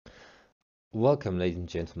Welcome, ladies and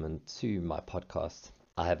gentlemen, to my podcast.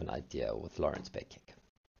 I have an idea with Lawrence Beckett.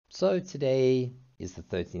 So today is the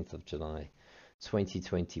 13th of July,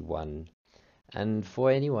 2021, and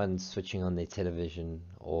for anyone switching on their television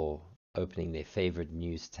or opening their favorite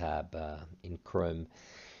news tab in Chrome,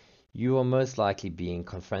 you are most likely being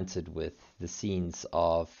confronted with the scenes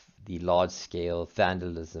of the large-scale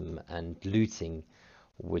vandalism and looting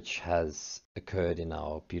which has occurred in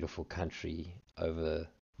our beautiful country over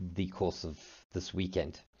the course of this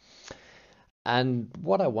weekend. And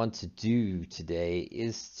what I want to do today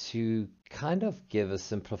is to kind of give a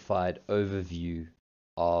simplified overview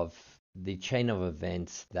of the chain of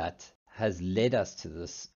events that has led us to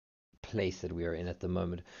this place that we are in at the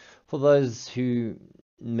moment. For those who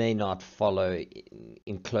may not follow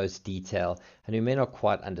in close detail and who may not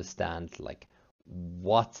quite understand, like,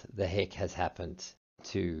 what the heck has happened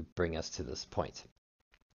to bring us to this point.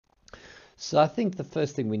 So I think the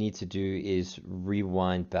first thing we need to do is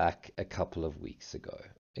rewind back a couple of weeks ago.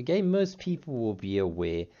 Again, most people will be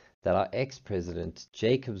aware that our ex-president,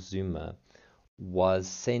 Jacob Zuma, was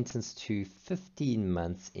sentenced to 15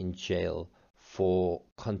 months in jail for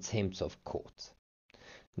contempt of court.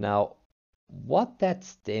 Now, what that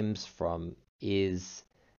stems from is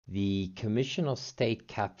the Commission of State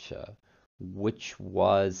Capture, which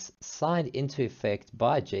was signed into effect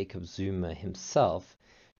by Jacob Zuma himself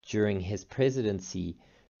during his presidency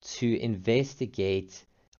to investigate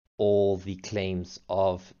all the claims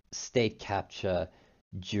of state capture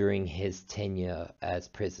during his tenure as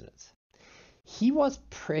president. He was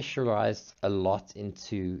pressurized a lot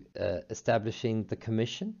into establishing the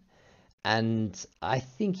commission, and I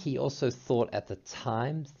think he also thought at the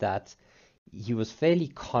time that he was fairly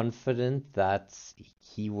confident that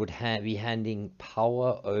he would be handing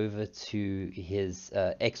power over to his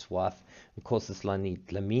ex-wife, Nkosi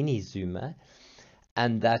Dlamini Zuma,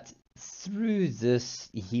 and that through this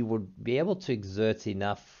he would be able to exert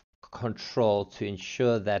enough control to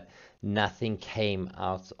ensure that nothing came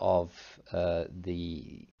out of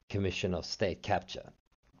the Commission of State Capture.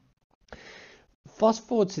 Fast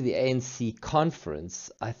forward to the ANC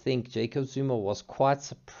conference, I think Jacob Zuma was quite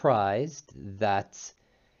surprised that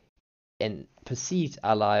a perceived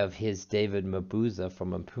ally of his, David Mabuza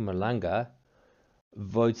from Mpumalanga,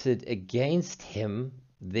 voted against him,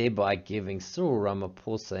 thereby giving Cyril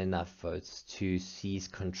Ramaphosa enough votes to seize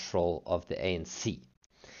control of the ANC.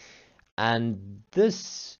 And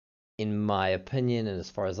this, in my opinion, and as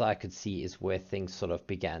far as I could see, is where things sort of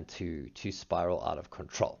began to spiral out of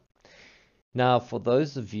control. Now, for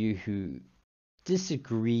those of you who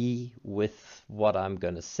disagree with what I'm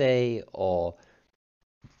going to say or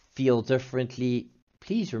feel differently,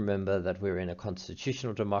 please remember that we're in a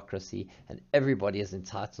constitutional democracy and everybody is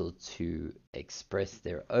entitled to express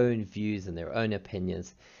their own views and their own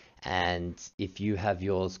opinions. And if you have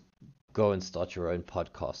yours, go and start your own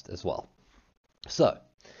podcast as well. So,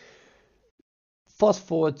 fast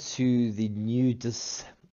forward to the new dispensation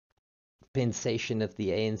of the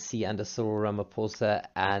ANC under Cyril Ramaphosa,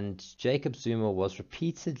 and Jacob Zuma was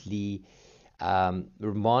repeatedly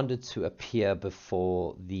remanded to appear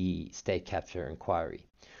before the state capture inquiry.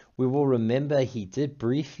 We will remember he did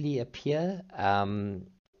briefly appear at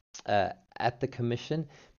the commission,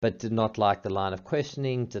 but did not like the line of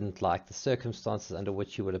questioning, didn't like the circumstances under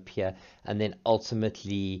which he would appear, and then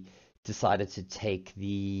ultimately decided to take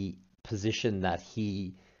the position that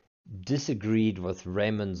he disagreed with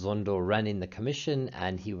Raymond Zondo running the commission,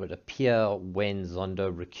 and he would appear when Zondo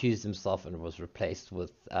recused himself and was replaced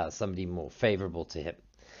with somebody more favorable to him.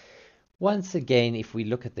 Once again, if we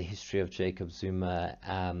look at the history of Jacob Zuma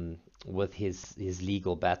with his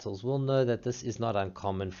legal battles, we'll know that this is not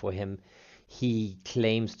uncommon for him. He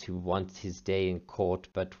claims to want his day in court,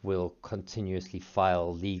 but will continuously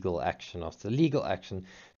file legal action after legal action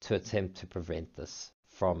to attempt to prevent this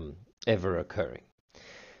from ever occurring.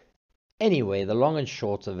 Anyway, the long and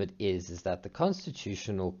short of it is that the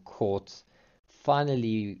Constitutional Court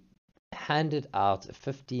finally handed out a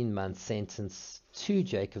 15-month sentence to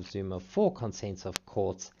Jacob Zuma for contempt of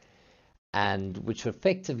court, and which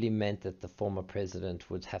effectively meant that the former president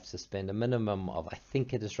would have to spend a minimum of, I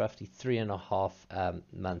think it is roughly 3.5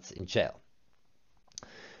 months in jail.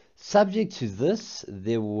 Subject to this,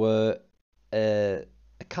 there were a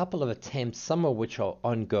couple of attempts, some of which are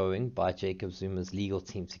ongoing, by Jacob Zuma's legal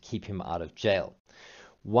team to keep him out of jail.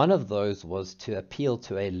 One of those was to appeal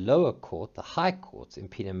to a lower court, the High Court in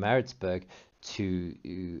Pietermaritzburg,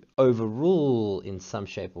 to overrule in some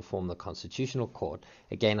shape or form the Constitutional Court.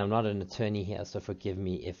 Again, I'm not an attorney here, so forgive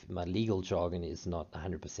me if my legal jargon is not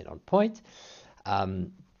 100% on point.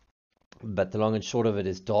 But the long and short of it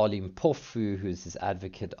is Dali Mpofu, who's his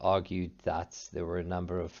advocate, argued that there were a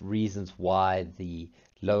number of reasons why the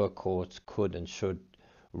lower court could and should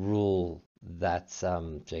rule that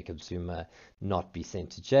Jacob Zuma not be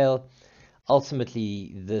sent to jail.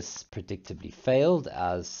 Ultimately, this predictably failed,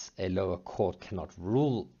 as a lower court cannot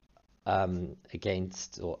rule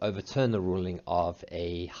against or overturn the ruling of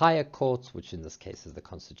a higher court, which in this case is the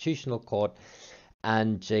Constitutional Court.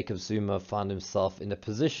 And Jacob Zuma found himself in a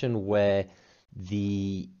position where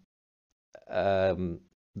the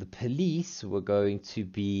police were going to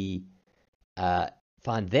be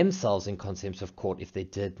find themselves in contempt of court if they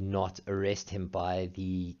did not arrest him by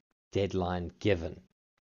the deadline given.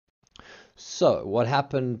 So what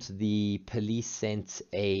happened? The police sent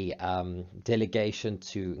a delegation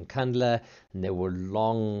to Nkandla, and there were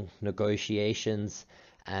long negotiations.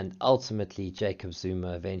 And ultimately, Jacob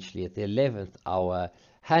Zuma eventually, at the 11th hour,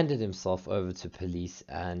 handed himself over to police,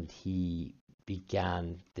 and he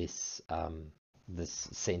began this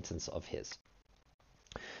sentence of his.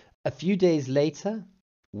 A few days later,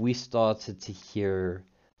 we started to hear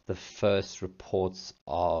the first reports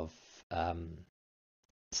of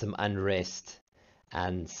some unrest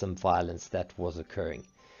and some violence that was occurring.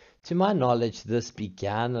 To my knowledge, this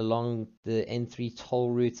began along the N3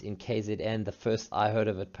 toll route in KZN. The first I heard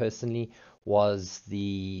of it personally was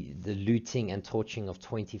the looting and torching of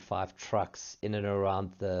 25 trucks in and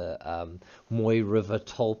around the Moy River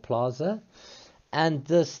toll plaza. And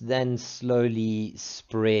this then slowly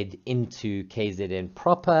spread into KZN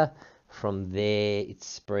proper. From there, it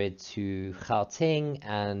spread to Gauteng,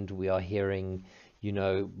 and we are hearing,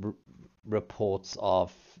 reports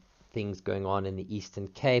of things going on in the Eastern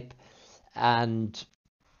Cape, and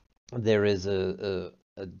there is a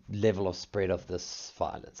level of spread of this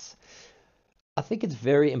violence. I think it's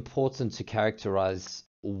very important to characterize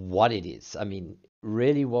what it is. I mean,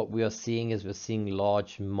 really what we are seeing is we're seeing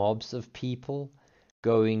large mobs of people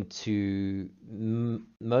going to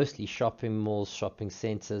mostly shopping malls, shopping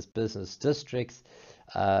centers, business districts,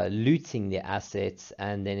 looting their assets,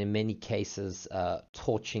 and then in many cases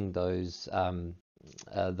torching those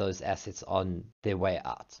assets on their way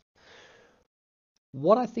out.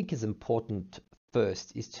 What I think is important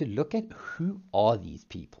first is to look at who are these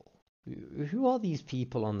people. Who are these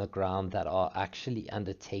people on the ground that are actually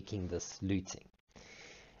undertaking this looting?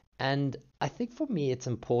 And I think for me it's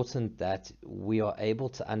important that we are able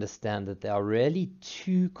to understand that there are really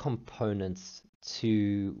two components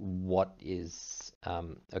to what is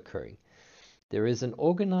occurring. There is an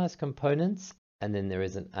organized component, and then there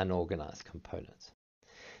is an unorganized component.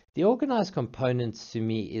 The organized component to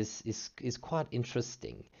me is quite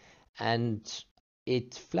interesting, and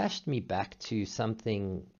it flashed me back to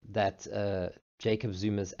something that Jacob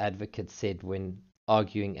Zuma's advocate said when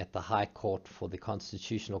arguing at the High Court for the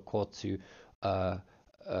Constitutional Court to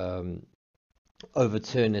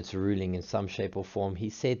overturn its ruling in some shape or form. He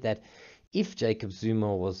said that if Jacob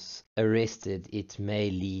Zuma was arrested, it may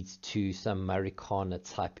lead to some Marikana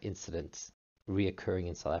type incidents reoccurring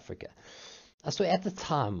in South Africa. So at the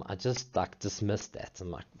time, I just dismissed that.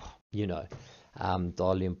 I'm like, Dali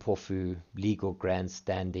Mpofu, legal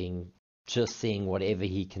grandstanding, just saying whatever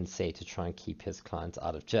he can say to try and keep his clients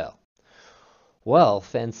out of jail. Well,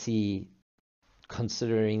 fancy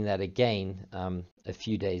considering that again a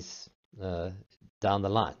few days down the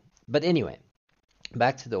line. But anyway,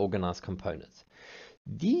 back to the organized components.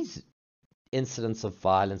 These incidents of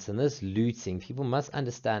violence and this looting, people must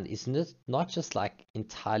understand, is not just like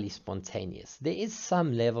entirely spontaneous. There is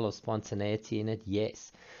some level of spontaneity in it,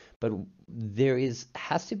 yes, but there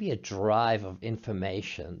has to be a drive of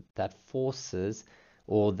information that forces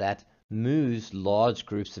or that moves large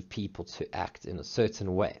groups of people to act in a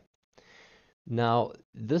certain way. Now,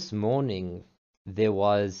 this morning there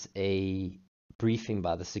was a briefing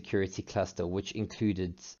by the security cluster which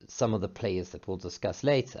included some of the players that we'll discuss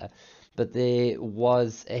later, but there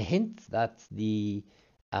was a hint that the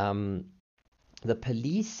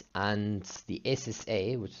police and the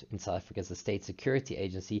SSA, which in South Africa is the State Security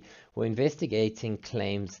Agency, were investigating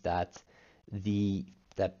claims that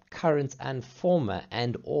current and former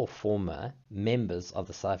members of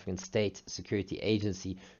the South African State Security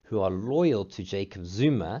Agency who are loyal to Jacob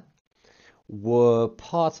Zuma were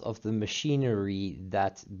part of the machinery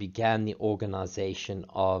that began the organization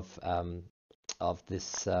of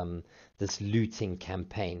this looting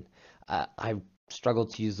campaign. I struggle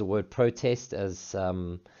to use the word protest, as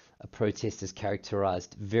a protest is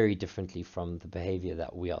characterized very differently from the behavior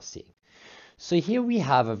that we are seeing. So here we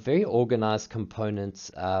have a very organized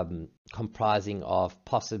component comprising of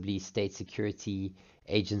possibly state security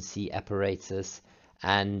agency apparatus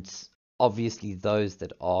and obviously those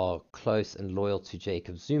that are close and loyal to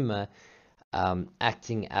Jacob Zuma,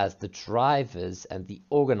 acting as the drivers and the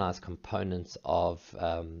organized components of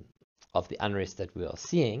the unrest that we are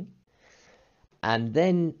seeing. And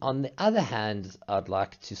then on the other hand, I'd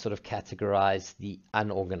like to sort of categorize the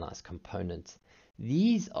unorganized component.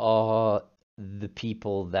 These are the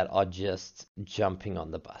people that are just jumping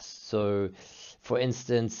on the bus. So, for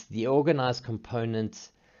instance, the organized component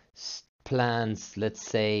plans, let's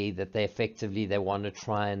say that they want to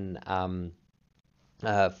try and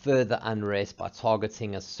further unrest by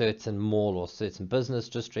targeting a certain mall or certain business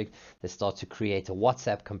district. They start to create a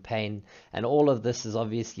WhatsApp campaign, and all of this is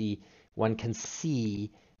obviously, one can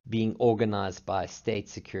see, being organized by state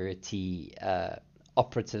security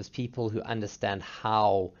operatives, people who understand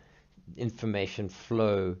how information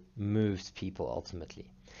flow moves people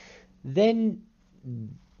ultimately. Then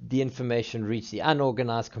the information reaches the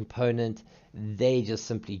unorganized component. They just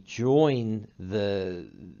simply join the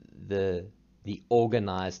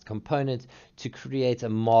organized component to create a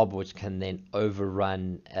mob, which can then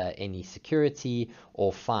overrun any security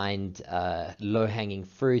or find low-hanging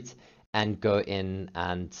fruit and go in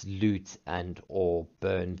and loot and or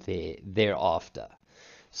burn thereafter.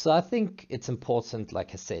 So I think it's important,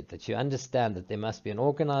 like I said, that you understand that there must be an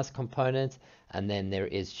organized component, and then there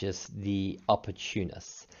is just the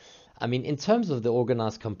opportunists. I mean, in terms of the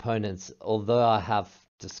organized components, although I have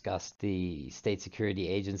discussed the State Security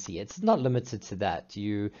Agency, it's not limited to that.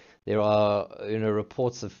 There are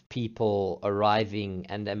reports of people arriving,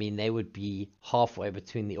 and I mean they would be halfway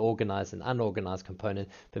between the organized and unorganized component,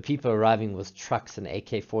 but people arriving with trucks and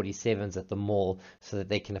AK-47s at the mall so that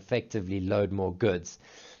they can effectively load more goods.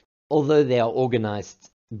 Although they are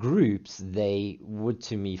organized groups, they would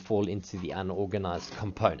to me fall into the unorganized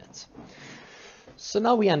component. So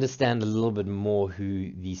now we understand a little bit more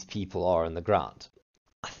who these people are on the ground.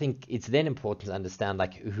 I think it's then important to understand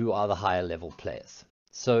who are the higher level players.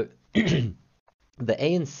 So the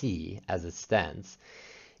ANC, as it stands,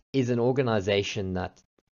 is an organization that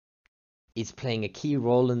is playing a key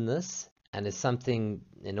role in this, and is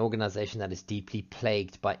an organization that is deeply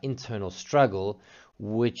plagued by internal struggle,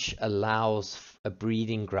 which allows a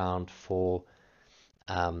breeding ground for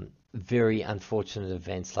very unfortunate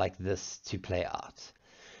events like this to play out.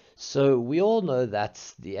 So we all know that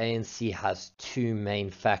the ANC has two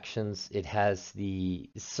main factions. It has the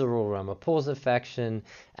Cyril Ramaphosa faction,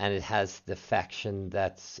 and it has the faction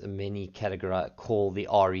that many call the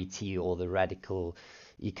RET, or the Radical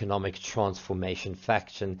Economic Transformation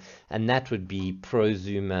faction, and that would be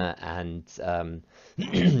pro-Zuma and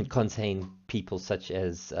contain people such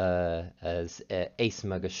as Ace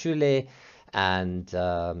Magashule and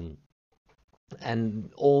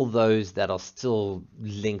all those that are still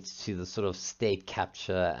linked to the sort of state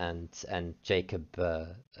capture and Jacob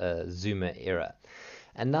Zuma era.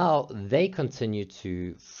 And now they continue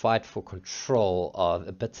to fight for control of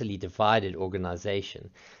a bitterly divided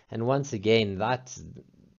organization. And once again,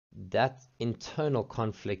 that internal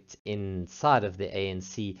conflict inside of the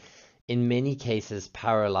ANC in many cases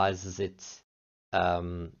paralyzes it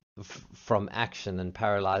from action, and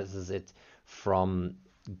paralyzes it from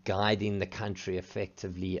guiding the country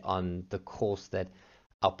effectively on the course that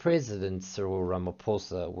our president Cyril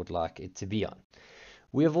Ramaphosa would like it to be on.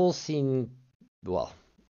 We have all seen, well,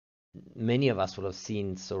 many of us will have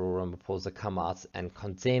seen Cyril Ramaphosa come out and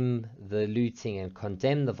condemn the looting and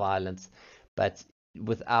condemn the violence, but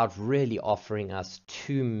without really offering us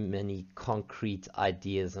too many concrete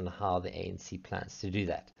ideas on how the ANC plans to do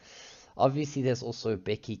that. Obviously, there's also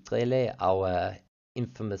Bheki Cele, our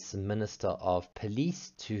infamous Minister of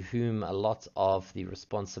Police, to whom a lot of the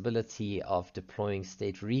responsibility of deploying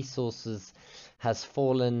state resources has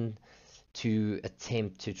fallen, to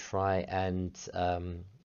attempt to try and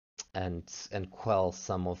quell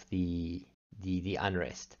some of the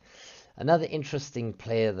unrest. Another interesting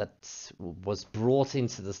player that was brought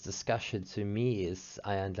into this discussion to me is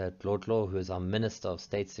Ayanda Dlodlo, who is our Minister of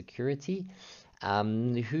State Security,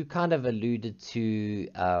 who kind of alluded to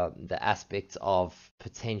the aspects of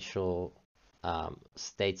potential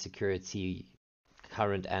state security,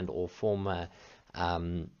 current and or former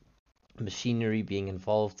machinery being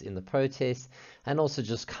involved in the protests, and also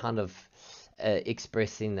just kind of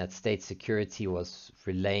expressing that state security was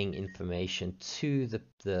relaying information to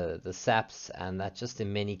the SAPs, and that just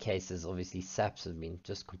in many cases, obviously, SAPs have been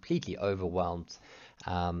just completely overwhelmed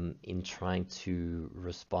in trying to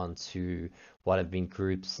respond to what have been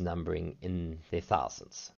groups numbering in their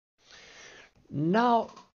thousands.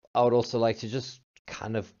 Now, I would also like to just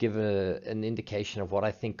kind of give an indication of what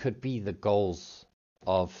I think could be the goals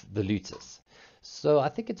of the looters. So I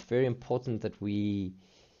think it's very important that we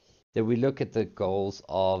that we look at the goals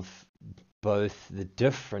of both the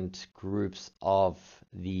different groups of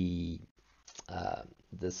the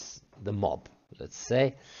the mob, let's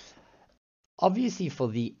say. Obviously, for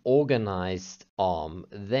the organized arm,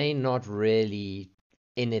 they're not really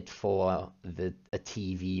in it for a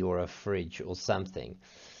TV or a fridge or something.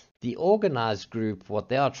 The organized group, what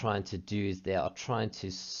they are trying to do is they are trying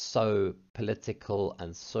to sow political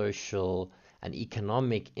and social and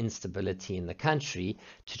economic instability in the country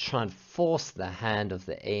to try and force the hand of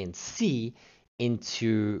the ANC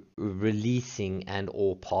into releasing and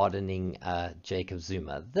or pardoning Jacob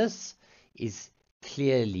Zuma. This is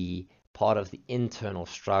clearly part of the internal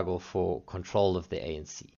struggle for control of the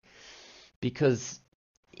ANC. Because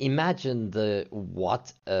imagine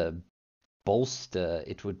what a bolster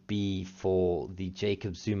it would be for the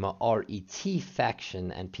Jacob Zuma RET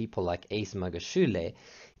faction and people like Ace Magashule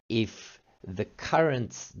if the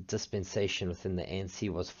current dispensation within the ANC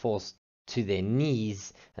was forced to their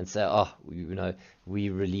knees and say, oh, we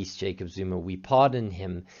release Jacob Zuma, we pardon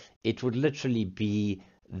him. It would literally be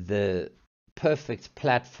the perfect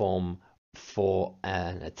platform for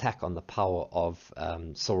an attack on the power of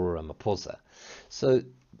Cyril Ramaphosa. So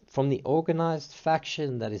from the organized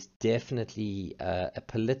faction, that is definitely a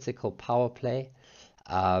political power play.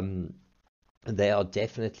 They are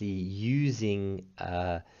definitely using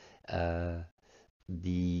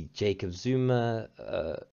the Jacob Zuma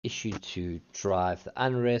issue to drive the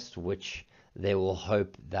unrest, which they will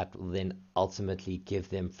hope that will then ultimately give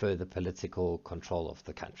them further political control of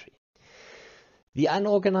the country. The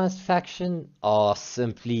unorganized faction are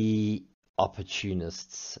simply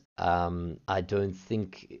opportunists. I don't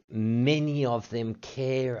think many of them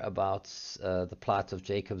care about the plight of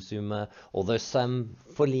Jacob Zuma, although some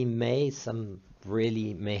fully may, some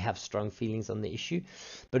really may have strong feelings on the issue.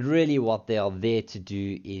 But really what they are there to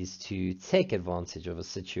do is to take advantage of a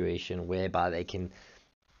situation whereby they can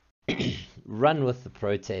run with the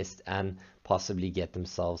protest and possibly get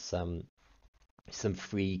themselves some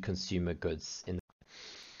free consumer goods in.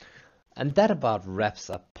 And that about wraps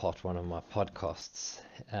up part one of my podcasts.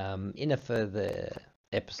 In a further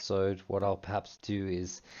episode, what I'll perhaps do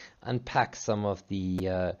is unpack some of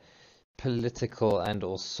the political and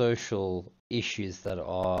or social issues that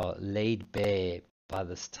are laid bare by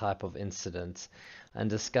this type of incident and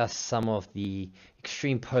discuss some of the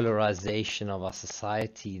extreme polarization of our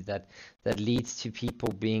society that leads to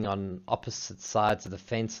people being on opposite sides of the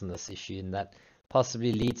fence on this issue, and that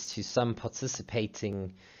possibly leads to some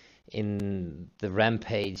participating in the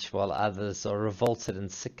rampage while others are revolted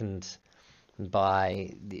and sickened by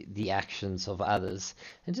the actions of others.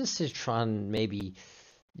 And just to try and maybe,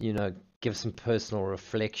 give some personal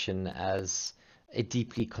reflection as a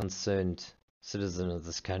deeply concerned citizen of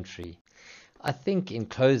this country. I think in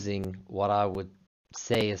closing, what I would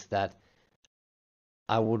say is that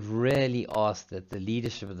I would really ask that the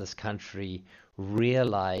leadership of this country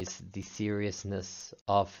realize the seriousness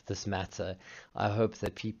of this matter. I hope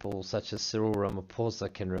that people such as Cyril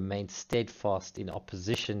Ramaphosa can remain steadfast in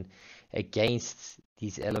opposition against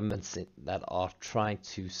these elements that are trying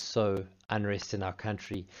to sow unrest in our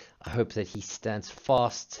country. I hope that he stands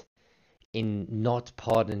fast in not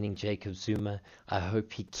pardoning Jacob Zuma. I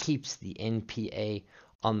hope he keeps the NPA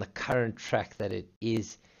on the current track that it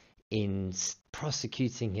is in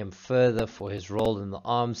prosecuting him further for his role in the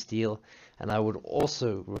arms deal. And I would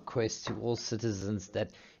also request to all citizens that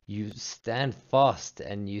you stand fast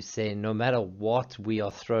and you say, no matter what we are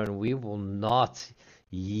thrown, we will not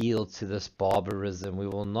yield to this barbarism. We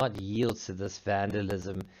will not yield to this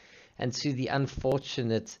vandalism. And to the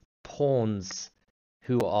unfortunate pawns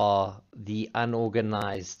who are the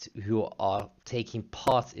unorganized, who are taking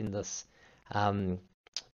part in this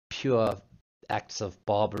pure acts of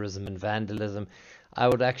barbarism and vandalism, I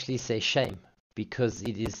would actually say shame, because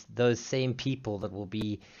it is those same people that will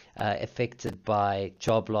be affected by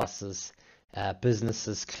job losses,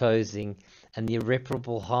 businesses closing, and the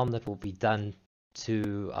irreparable harm that will be done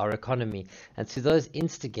to our economy. And to those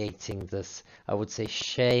instigating this, I would say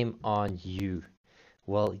shame on you.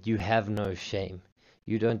 Well, you have no shame.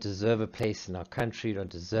 You don't deserve a place in our country, you don't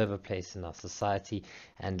deserve a place in our society,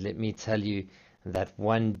 and let me tell you that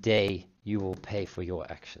one day you will pay for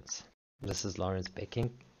your actions. This is Lawrence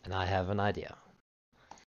Becking, and I have an idea.